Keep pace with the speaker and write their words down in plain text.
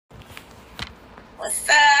What's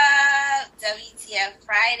up? WTF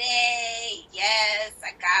Friday. Yes,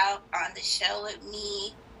 I got on the show with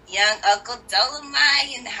me, young Uncle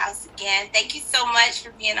Dolomite in the house again. Thank you so much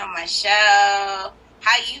for being on my show.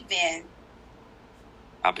 How you been?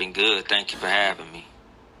 I've been good. Thank you for having me.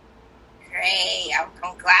 Great.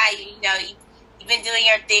 I'm glad you've been doing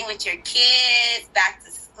your thing with your kids. Back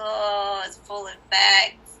to school is full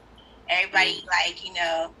effect. Everybody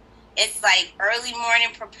it's like early morning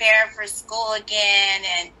prepare for school again.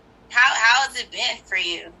 And how has it been for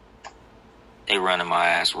you? They running my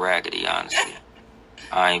ass raggedy, honestly.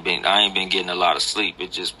 I ain't been getting a lot of sleep.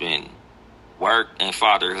 It's just been work and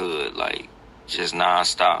fatherhood, like just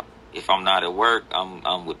nonstop. If I'm not at work,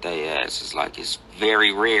 I'm with their ass. It's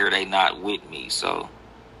very rare they not with me. So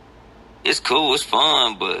it's cool, it's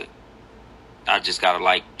fun, but I just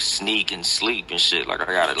gotta sneak and sleep and shit. Like I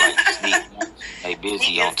gotta sneak. They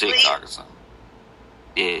busy on TikTok or something.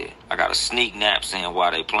 Yeah, I gotta sneak naps in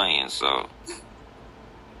while they playing. So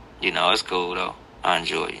it's cool though. I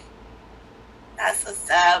enjoy it. That's what's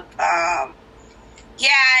up. Yeah,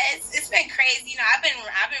 it's been crazy. I've been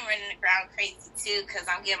running around crazy too because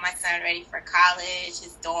I'm getting my son ready for college,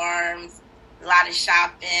 his dorms, a lot of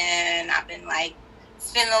shopping. I've been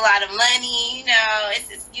spending a lot of money.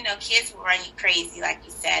 Kids will run you crazy, like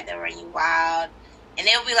you said. They'll run you wild, and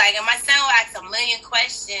they'll be and my son will ask a million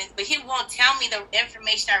questions, but he won't tell me the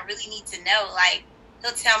information I really need to know.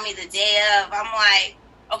 He'll tell me the day of. I'm like,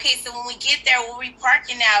 okay, so when we get there, where we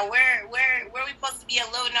parking now? Where are we supposed to be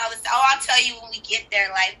unloading all this? Oh, I'll tell you when we get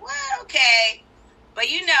there. Well, okay. But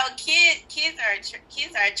kids are a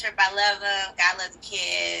trip. I love them. God loves the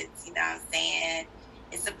kids. You know what I'm saying?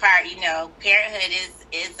 It's a part. Parenthood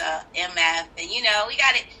is a MF, and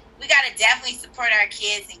we gotta definitely support our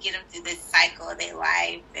kids and get them through this cycle of their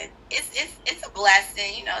life. And it's a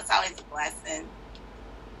blessing. It's always a blessing.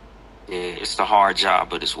 Yeah, it's a hard job,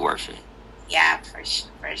 but it's worth it. Yeah, for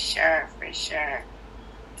sure.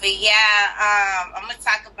 But yeah, I'm gonna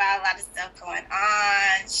talk about a lot of stuff going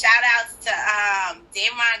on. Shout outs to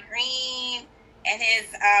Damon Green and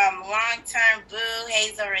his long-term boo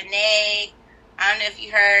Hazel Renee. I don't know if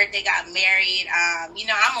you heard they got married. I'm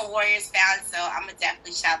a Warriors fan, so I'm gonna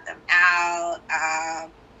definitely shout them out.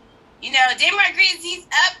 Damon Green, he's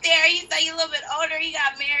up there. He's a little bit older. He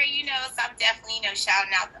got married, so I'm definitely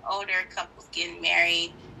shouting out the older couples getting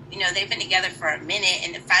married. They've been together for a minute,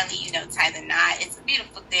 and then finally, tie the knot. It's a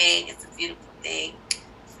beautiful thing. It's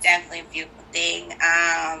definitely a beautiful thing.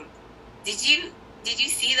 Did you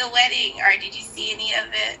see the wedding, or did you see any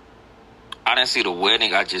of it? I didn't see the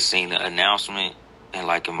wedding. I just seen the announcement, and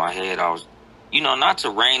in my head, I was, not to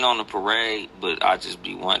rain on the parade, but I just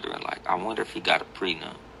be wondering, I wonder if he got a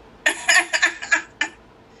prenup.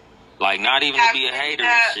 Not even to be a hater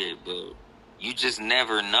and shit, but you just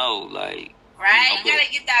never know, Right, you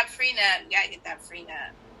gotta get that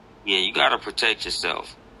prenup. Yeah, you gotta protect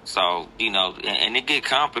yourself. So, and it get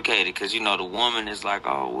complicated because, the woman is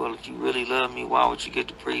oh, well, if you really love me, why would you get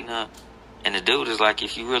the prenup? And the dude is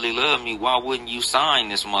if you really love me, why wouldn't you sign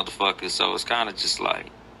this motherfucker? So it's kind of just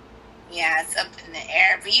yeah, it's up in the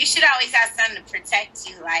air. But you should always have something to protect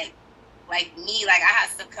you, like me. I have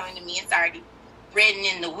stuff coming to me, it's already written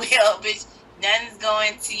in the will, bitch. Nothing's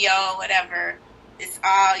going to yo, whatever. It's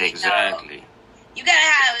all, exactly. You gotta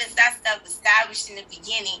have that stuff established in the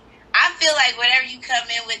beginning. I feel whatever you come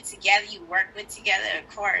in with together, you work with together, of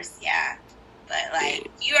course, yeah. But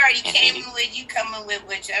you already came in with, you coming with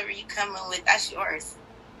whichever you coming with, that's yours.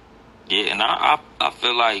 Yeah, and I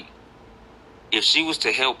feel if she was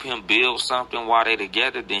to help him build something while they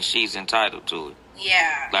together, then she's entitled to it.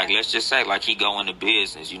 Yeah. Let's just say, he go into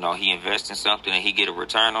business, he invests in something and he get a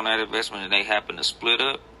return on that investment and they happen to split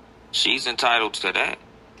up, she's entitled to that.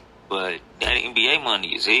 But that NBA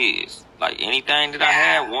money is his. Anything that I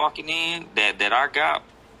had walking in, that I got,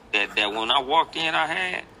 that when I walked in I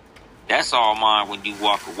had, that's all mine when you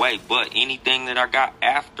walk away. But anything that I got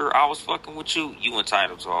after I was fucking with you, you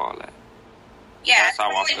entitled to all that. Yeah, it's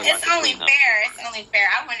only fair. It's only fair.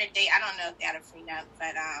 I want to date. I don't know if they had a prenup,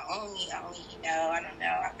 but only I don't know.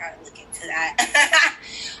 I gotta look into that.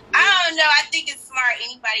 I don't know. I think it's smart.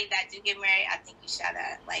 Anybody that do get married, I think you should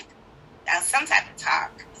have some type of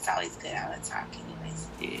talk. It's always good to have a talk, anyways.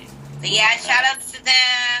 Yeah. But yeah, shout out to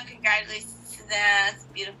them. Congratulations to them. It's a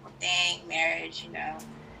beautiful thing. Marriage,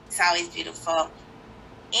 it's always beautiful.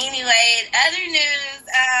 Anyway, other news.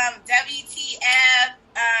 WTF.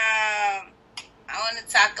 I want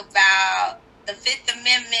to talk about the Fifth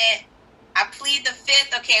Amendment. I plead the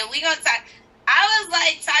Fifth. Okay, we're going to talk. I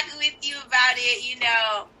was talking with you about it,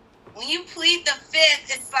 when you plead the Fifth,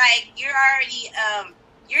 it's you're already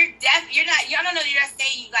you're not, I don't know, you're not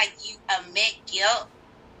saying you admit guilt,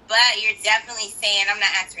 but you're definitely saying, I'm not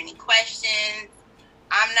answering any questions.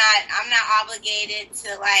 I'm not obligated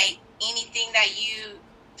to like anything that you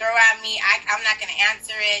throw at me. I'm not going to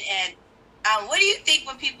answer it. And what do you think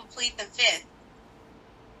when people plead the fifth?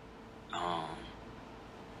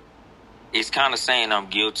 It's kind of saying I'm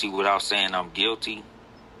guilty without saying I'm guilty.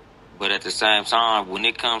 But at the same time, when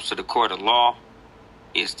it comes to the court of law,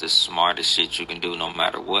 it's the smartest shit you can do no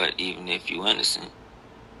matter what, even if you're innocent.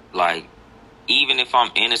 Like, even if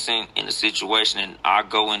I'm innocent in a situation and I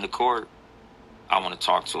go into court, I want to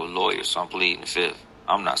talk to a lawyer, so I'm pleading the fifth.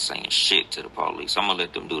 I'm not saying shit to the police. I'm going to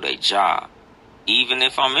let them do their job, even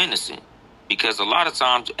if I'm innocent. Because a lot of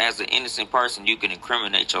times, as an innocent person, you can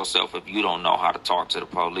incriminate yourself if you don't know how to talk to the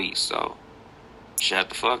police. So, shut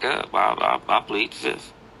the fuck up. I plead the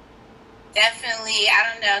fifth. Definitely, I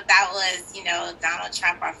don't know if that was, Donald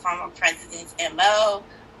Trump, our former president's MO,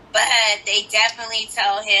 but they definitely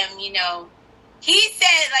told him, he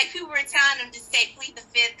said, like, people were telling him to say plead the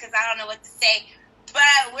fifth because I don't know what to say,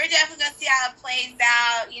 but we're definitely going to see how it plays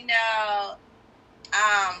out,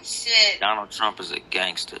 shit. Donald Trump is a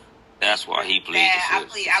gangster. That's why he pleaded the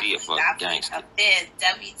fifth. He a fucking gangster. A fifth,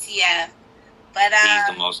 WTF. But, he's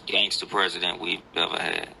the most gangster president we've ever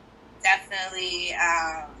had. Definitely,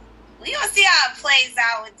 we're going to see how it plays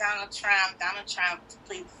out with Donald Trump. Donald Trump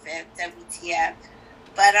plead the fifth, WTF.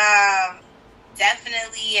 But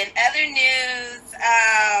definitely in other news,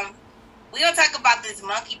 we're going to talk about this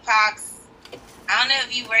monkeypox. I don't know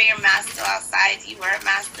if you wear your mask still outside. Do you wear a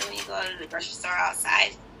mask still when you go to the grocery store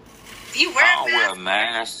outside? Do you wear a mask? I don't wear a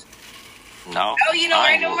mask. No. Oh, you don't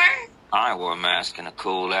wear no more? I ain't wear a mask in a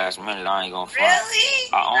cool ass minute. I ain't gonna front. Really?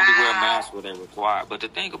 I only wear masks where they require. But the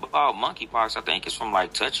thing about monkeypox, I think it's from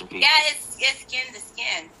like touching people. Yeah, it's skin to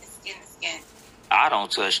skin. It's skin to skin. I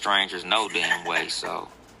don't touch strangers no damn way, so.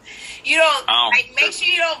 You don't make sure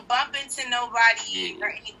you don't bump into nobody or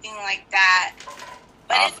anything like that.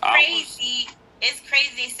 But it's crazy. It's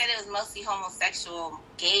crazy. They said it was mostly homosexual,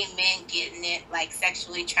 gay men getting it, like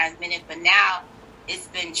sexually transmitted. But now it's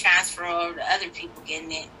been transferred over to other people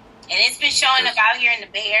getting it. And it's been showing up out here in the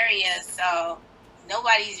Bay Area, so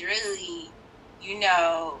nobody's really,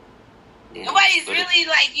 nobody's really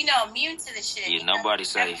immune to the shit. Yeah, nobody's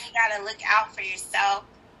safe. You gotta look out for yourself.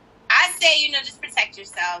 I say, just protect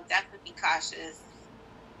yourself. Definitely be cautious.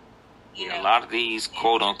 A lot of these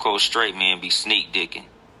quote unquote straight men be sneak dicking.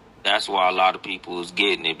 That's why a lot of people is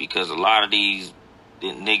getting it, because a lot of these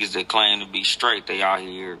niggas that claim to be straight, they out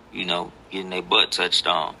here, getting their butt touched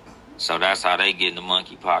on. So that's how they getting the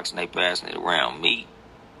monkeypox and they passing it around. Me,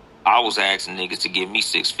 I was asking niggas to give me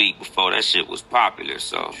 6 feet before that shit was popular,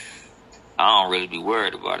 so I don't really be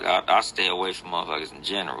worried about it. I stay away from motherfuckers in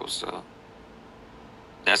general, so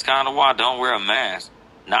that's kind of why I don't wear a mask.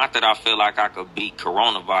 Not that I feel like I could beat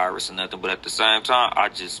coronavirus or nothing, but at the same time, I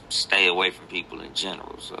just stay away from people in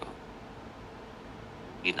general, so,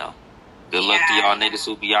 good luck to y'all niggas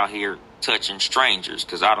who be out here touching strangers,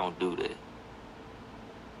 because I don't do that.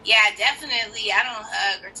 Yeah, definitely. I don't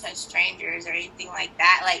hug or touch strangers or anything like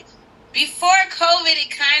that. Like, before COVID, it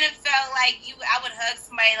kind of felt like I would hug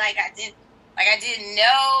somebody like I didn't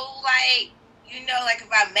know, if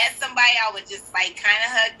I met somebody, I would just, kind of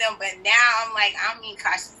hug them. But now I'm I'm being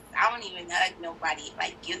cautious. I don't even hug nobody,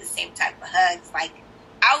 give the same type of hugs,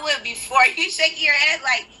 I would before. You shaking your head,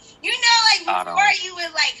 before you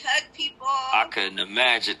would, hug people. I couldn't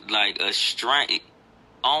imagine,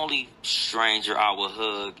 only stranger I would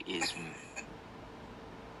hug is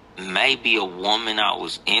maybe a woman I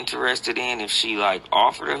was interested in if she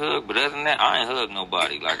offered a hug. But other than that, I ain't hug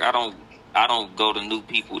nobody. I don't go to new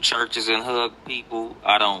people churches and hug people.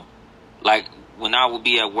 I don't when I would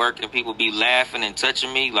be at work and people be laughing and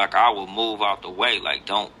touching me, I would move out the way.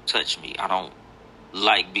 Don't touch me. I don't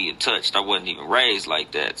like being touched. I wasn't even raised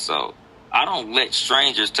like that, so I don't let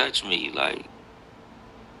strangers touch me.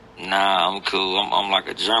 Nah, I'm cool. I'm like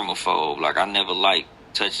a germaphobe. I never liked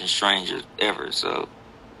touching strangers ever, so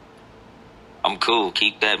I'm cool.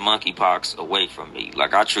 Keep that monkeypox away from me.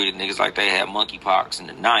 I treated niggas like they had monkeypox in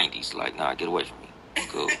the 90s. Nah, get away from me. I'm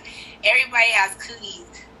cool. Everybody has cooties.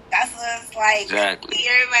 That's what it's like. Exactly.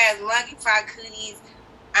 Everybody has monkeypox cooties.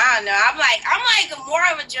 I don't know. I'm more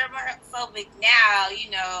of a germaphobic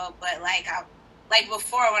now, but I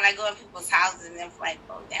before when I go in people's houses and they're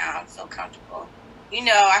go down, I'm so comfortable.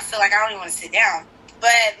 I feel like I don't even want to sit down. But,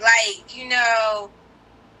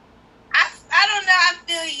 I don't know, I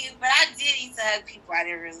feel you, but I did used to hug people I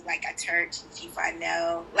didn't really like at church and people I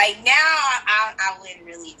know. Now, I wouldn't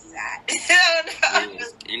really do that. I don't know.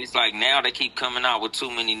 And it's now they keep coming out with too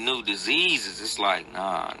many new diseases. It's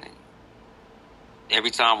nah, nigga.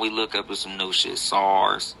 every time we look up, it's some new shit.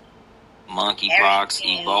 SARS, monkeypox,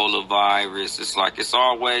 Ebola virus. It's like it's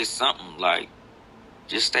always something. Like,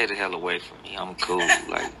 just stay the hell away from me. I'm cool.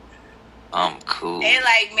 Like, I'm cool. They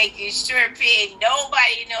like making sure, pig,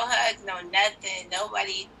 nobody, no hugs, no nothing.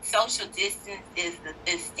 Nobody, social distance is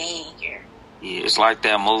this thing here. Yeah, it's like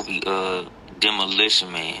that movie,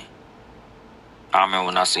 Demolition Man. I remember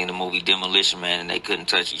when I seen the movie Demolition Man and they couldn't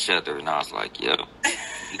touch each other, and I was like, "Yo,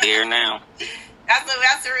 you there now?" That's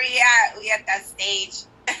where we at. We at that stage.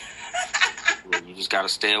 Well, you just gotta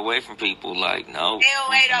stay away from people. Like, no, stay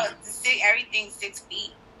away. Everything's 6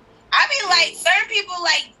 feet. I be like, certain people,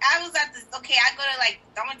 like, I was at this. Okay, I go to like,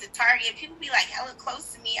 I went to Target. People be like hella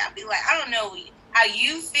close to me. I be like, I don't know how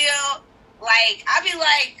you feel. Like, I be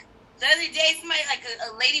like. The other day, somebody, like,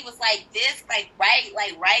 a lady was like this, like right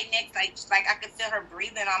next, like I could feel her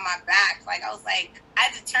breathing on my back. Like, I was like, I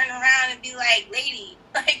had to turn around and be like, lady,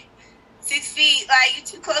 like, 6 feet, like, you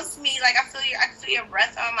too close to me. Like, I can feel your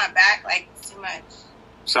breath on my back. Like, it's too much.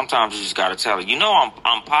 Sometimes you just gotta tell her, you know,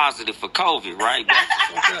 I'm positive for COVID, right?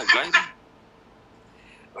 What's up, lady?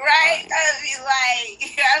 Right? I'd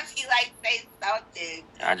be like, say something.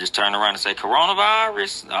 I just turn around and say,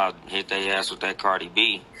 coronavirus. I'll hit their ass with that Cardi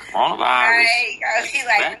B. Coronavirus. Right? I'd be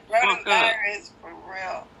like, coronavirus, for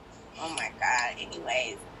real. Oh my God.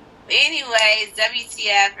 Anyways,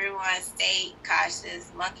 WTF, everyone stay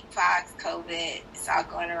cautious. Monkeypox, COVID, it's all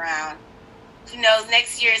going around. Who knows,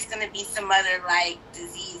 next year it's going to be some other, like,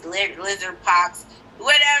 disease, lizard pox.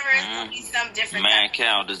 Whatever, it's gonna be some different. Mad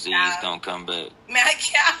cow disease gonna come back. Mad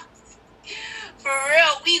cow. For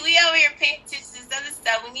real, we over here paying attention to this other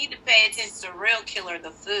stuff. We need to pay attention to the real killer, the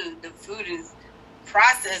food. The food is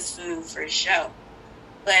processed food for sure.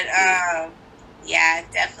 But yeah,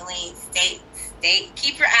 definitely stay.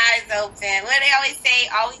 Keep your eyes open. What do they always say?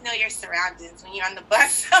 Always know your surroundings when you're on the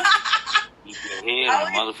bus. Keep your head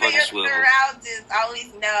on motherfucking swivel. Surroundings.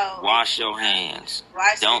 Always know. Wash your hands.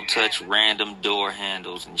 Don't touch random door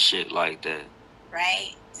handles and shit like that.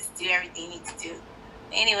 Right? Just do everything you need to do.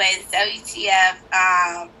 Anyways,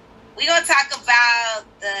 WTF. We're going to talk about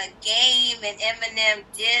the Game and Eminem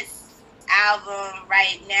diss album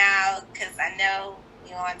right now because I know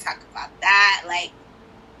we want to talk about that. Like,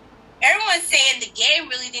 everyone's saying the Game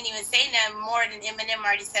really didn't even say nothing more than Eminem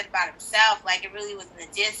already said about himself. Like, it really wasn't a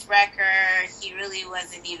diss record. He really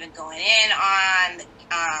wasn't even going in on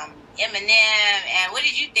Eminem. And what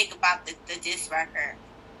did you think about the diss record?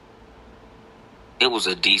 It was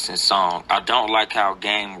a decent song. I don't like how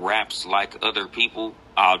Game raps like other people.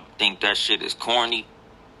 I think that shit is corny.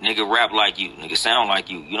 Nigga rap like you. Nigga sound like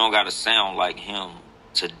you. You don't gotta sound like him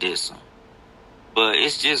to diss him. But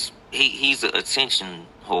it's just, he's an attention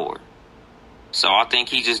whore. So I think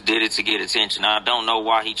he just did it to get attention. I don't know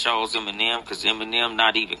why he chose Eminem, because Eminem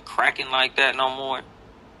not even cracking like that no more.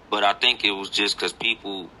 But I think it was just because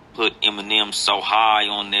people put Eminem so high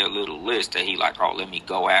on their little list that he like, oh, let me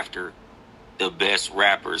go after the best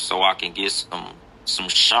rappers so I can get some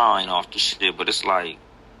shine off the shit. But it's like,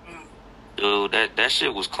 dude, that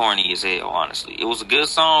shit was corny as hell, honestly. It was a good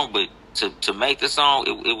song, but to make the song,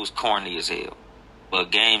 it was corny as hell.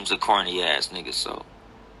 But Game's a corny ass nigga, so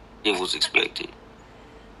it was expected.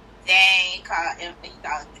 Dang, he called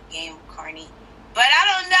the Game corny. But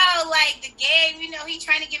I don't know, like, the Game, you know, he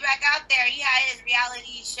trying to get back out there. He had his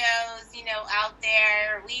reality shows, you know, out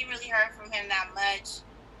there. We really heard from him that much.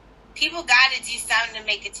 People got to do something to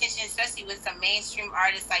make attention, especially with some mainstream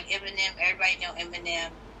artists like Eminem. Everybody know Eminem.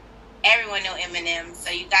 Everyone know Eminem. So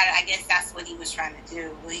you got to, I guess that's what he was trying to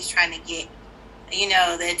do. Well, he's trying to get, you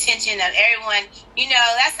know, the attention of everyone. You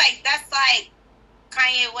know, that's like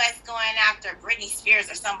Kanye West going after Britney Spears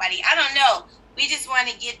or somebody. I don't know. We just want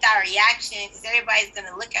to get that reaction because everybody's going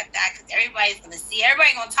to look at that because everybody's going to see.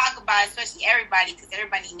 Everybody's going to talk about it, especially everybody, because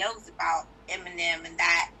everybody knows about Eminem and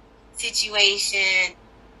that situation.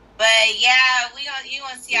 But yeah, you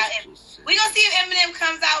gonna see we gonna see if Eminem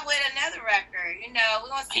comes out with another record. You know, we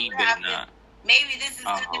gonna see what happens. Maybe this is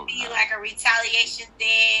gonna be like a retaliation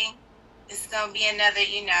thing. This is gonna be another,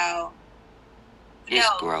 you know. It's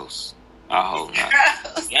gross. I hope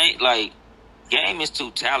not. Game is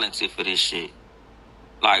too talented for this shit.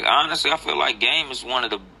 Like, honestly, I feel like Game is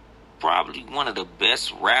probably one of the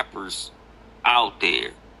best rappers out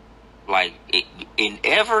there. Like,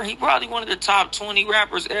 he probably one of the top 20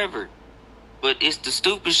 rappers ever. But it's the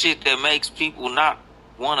stupid shit that makes people not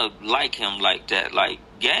want to like him like that. Like,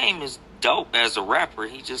 Game is dope as a rapper.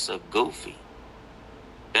 He just a goofy.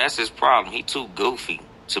 That's his problem. He too goofy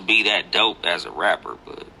to be that dope as a rapper.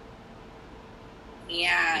 But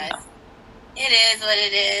yeah, it is what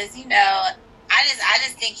it is. You know, I I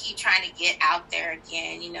just think he's trying to get out there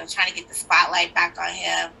again, you know, trying to get the spotlight back on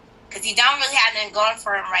him. Because he don't really have nothing going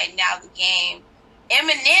for him right now, the game.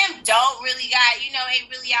 Eminem don't really got, you know, ain't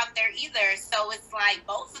really out there either. So it's like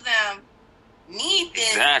both of them need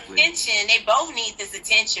this attention. They both need this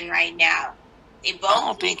attention right now. They both. I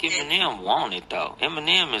don't think Eminem want it though.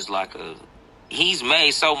 Eminem is like he's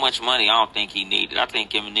made so much money. I don't think he needed it. I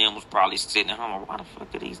think Eminem was probably sitting at home. Why the fuck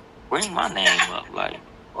did he bring my name up? Like,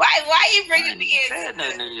 why you bringing me in? I said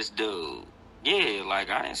nothing to this dude. Yeah, like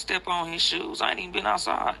I didn't step on his shoes. I ain't even been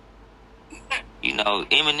outside. You know,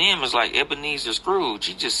 Eminem is like Ebenezer Scrooge.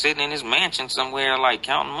 He just sitting in his mansion somewhere, like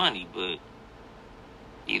counting money. But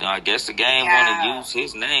you know, I guess the game want to use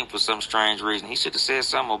his name for some strange reason. He should have said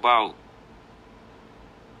something about,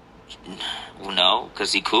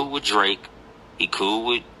 because he cool with Drake, he cool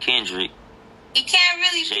with Kendrick. He can't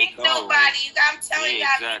really pick nobody. I'm telling you,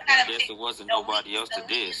 exactly. I guess there wasn't nobody else to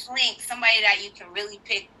diss. Somebody that you can really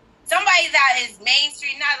pick. Somebody that is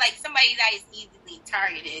mainstream, not like somebody that is easily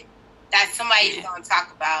targeted. That somebody's going to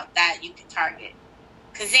talk about that you can target.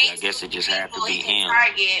 Because I guess it just had to be him.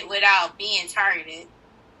 Target without being targeted.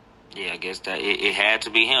 Yeah, I guess that it had to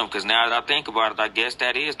be him. Because now that I think about it, I guess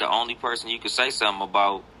that is the only person you could say something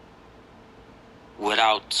about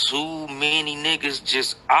without too many niggas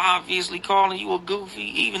just obviously calling you a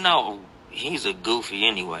goofy, even though he's a goofy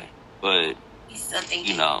anyway. But,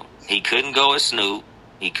 you know, he couldn't go at Snoop.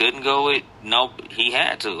 He couldn't go with, he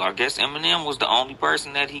had to. I guess Eminem was the only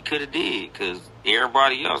person that he could have did, because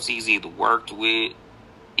everybody else he's either worked with,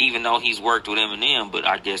 even though he's worked with Eminem, but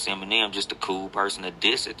I guess Eminem just a cool person to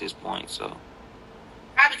diss at this point, so.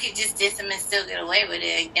 Probably could just diss him and still get away with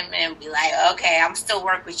it. Eminem be like, okay, I'm still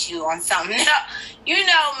work with you on something. You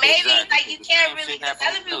know, maybe, like, you can't really, because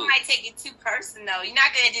other people might take it too personal. You're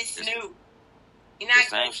not going to diss Snoop. You're not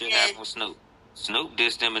the same shit happened with Snoop. Snoop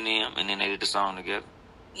dissed Eminem, and then they did the song together.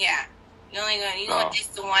 Yeah, you're gonna diss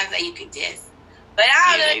the ones that you could diss. But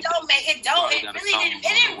I don't know. It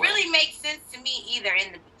didn't really make sense to me either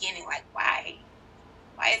in the beginning. Like, why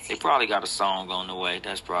is he? They probably got a song on the way.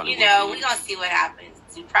 That's probably we're gonna see what happens.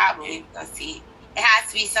 We probably gonna see. It has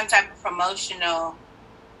to be some type of promotional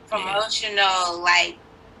like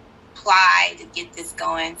ply to get this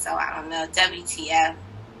going. So I don't know. WTF?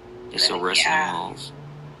 It's a wrestling moves.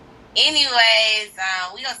 Anyways,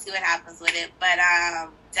 we gonna see what happens with it. But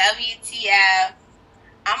WTF?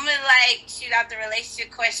 I'm gonna shoot out the relationship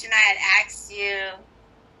question I had asked you.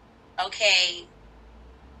 Okay,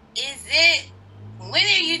 when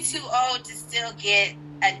are you too old to still get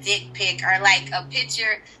a dick pic or a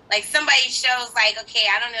picture? Like somebody shows okay,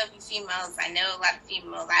 I don't know if you females, I know a lot of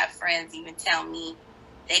females, I have friends even tell me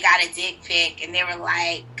they got a dick pic and they were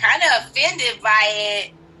kind of offended by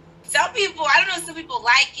it. Some people, I don't know, some people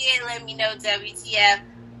like it. Let me know, WTF.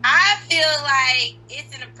 I feel like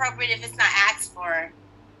it's inappropriate if it's not asked for.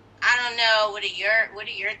 I don't know. What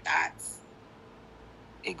are your thoughts?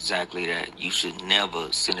 Exactly that. You should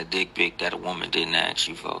never send a dick pic that a woman didn't ask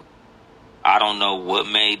you for. I don't know what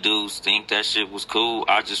made dudes think that shit was cool.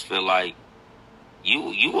 I just feel like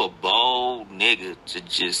you a bold nigga to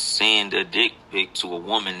just send a dick pic to a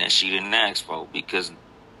woman that she didn't ask for, because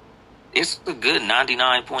it's a good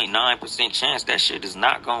 99.9% chance that shit is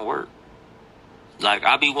not gonna work.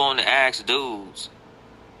 I be wanting to ask dudes,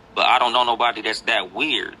 but I don't know nobody that's that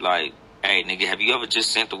weird. Hey, nigga, have you ever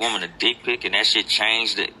just sent a woman a dick pic and that shit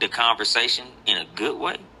changed the conversation in a good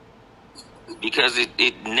way? Because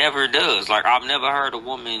it never does. I've never heard a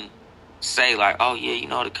woman say, oh,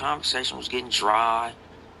 yeah, the conversation was getting dry.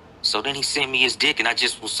 So then he sent me his dick, and I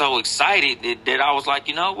just was so excited that I was like,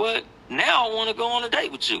 you know what? Now I want to go on a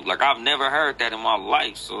date with you. I've never heard that in my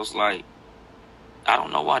life. So it's I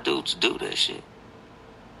don't know why dudes do that shit.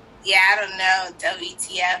 Yeah, I don't know.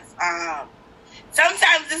 WTF.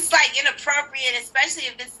 Sometimes it's inappropriate, especially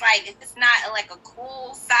if it's not a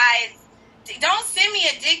cool size. Don't send me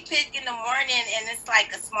a dick pic in the morning and it's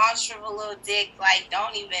a small shriveled little dick.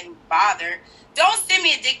 Don't even bother. Don't send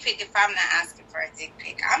me a dick pic if I'm not asking for a dick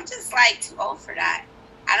pic. I'm just too old for that.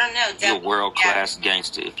 I don't know. You're a world-class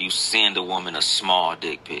gangster if you send a woman a small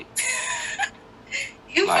dick pic.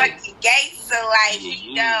 You fucking gangster,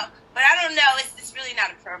 But I don't know. It's really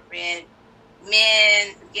not appropriate.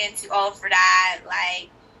 Men getting too old for that.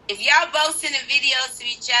 If y'all both sending videos to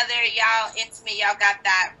each other, y'all intimate, y'all got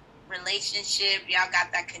that relationship, y'all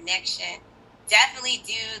got that connection, definitely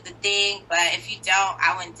do the thing. But if you don't,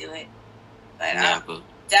 I wouldn't do it. But never.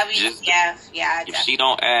 WTF, yeah. If she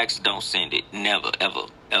don't ask, don't send it. Never, ever,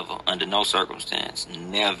 ever. Under no circumstance.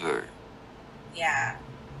 Never. Yeah.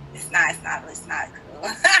 It's not cool. It's not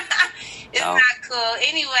cool.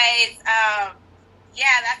 Anyways, Yeah,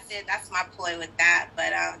 that's it. That's my ploy with that.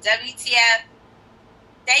 But WTF,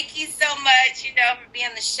 thank you so much, for being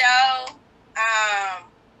on the show.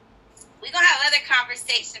 We're going to have other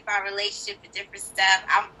conversations about relationship and different stuff.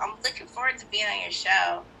 I'm looking forward to being on your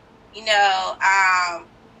show.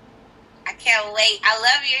 I can't wait. I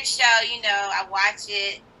love your show. I watch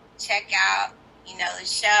it. Check out, the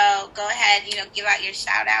show. Go ahead, give out your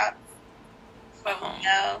shout out before we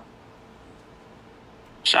go.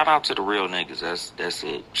 Shout out to the real niggas. That's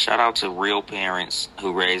it. Shout out to real parents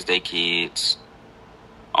who raise their kids.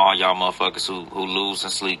 All y'all motherfuckers who lose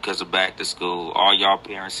and sleep because of back to school. All y'all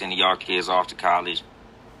parents sending y'all kids off to college.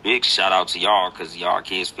 Big shout out to y'all because y'all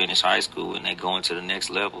kids finish high school and they going to the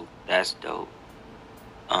next level. That's dope.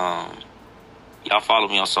 Y'all follow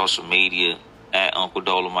me on social media at Uncle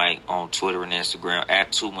Dolomite on Twitter and Instagram.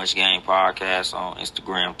 At Too Much Game Podcast on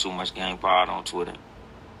Instagram. Too Much Game Pod on Twitter.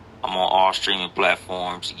 I'm on all streaming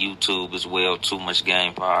platforms, YouTube as well, Too Much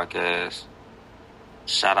Game Podcast.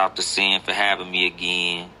 Shout out to Sin for having me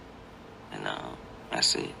again. And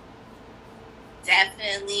that's it.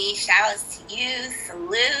 Definitely. Shout outs to you.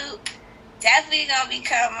 Salute. Definitely gonna be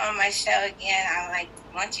coming on my show again. I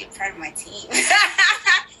want you part of my team.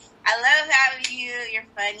 I love having you. You're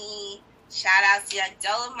funny. Shout out to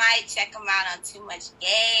Dolomite. Check him out on Too Much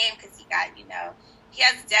Game because he got, he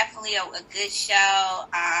has definitely a good show.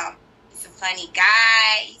 He's a funny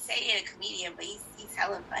guy. He said he ain't a comedian, but he's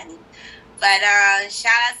hella funny. But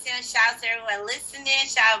shout out to him. Shout out to everyone listening.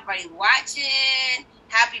 Shout out to everybody watching.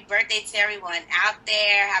 Happy birthday to everyone out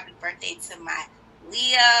there. Happy birthday to my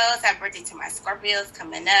Leos. Happy birthday to my Scorpios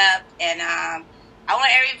coming up. And I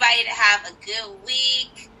want everybody to have a good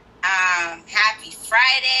week. Happy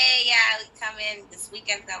Friday. Yeah, we come in. This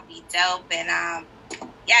weekend's going to be dope. And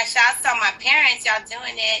shout out to all my parents. Y'all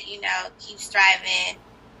doing it. Keep striving.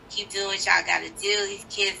 Keep doing what y'all got to do. These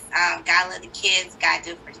kids, gotta love the kids. Gotta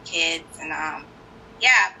do it for the kids. And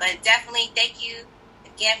but definitely thank you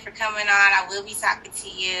again for coming on. I will be talking to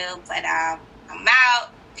you. But I'm out.